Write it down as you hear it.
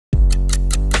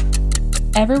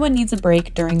Everyone needs a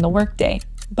break during the workday,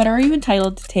 but are you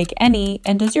entitled to take any,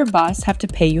 and does your boss have to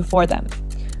pay you for them?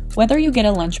 Whether you get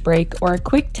a lunch break or a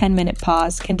quick 10-minute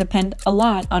pause can depend a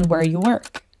lot on where you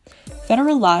work.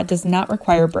 Federal law does not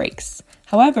require breaks.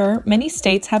 However, many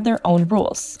states have their own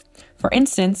rules. For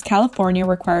instance, California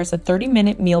requires a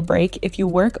 30-minute meal break if you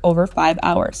work over 5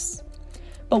 hours.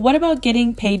 But what about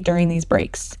getting paid during these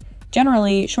breaks?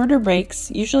 Generally, shorter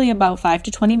breaks, usually about 5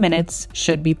 to 20 minutes,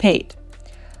 should be paid.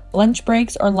 Lunch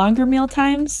breaks or longer meal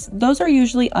times, those are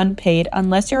usually unpaid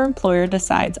unless your employer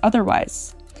decides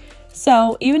otherwise.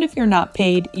 So, even if you're not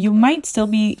paid, you might still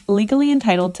be legally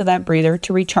entitled to that breather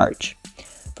to recharge.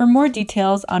 For more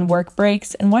details on work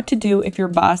breaks and what to do if your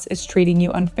boss is treating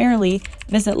you unfairly,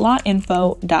 visit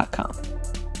LawInfo.com.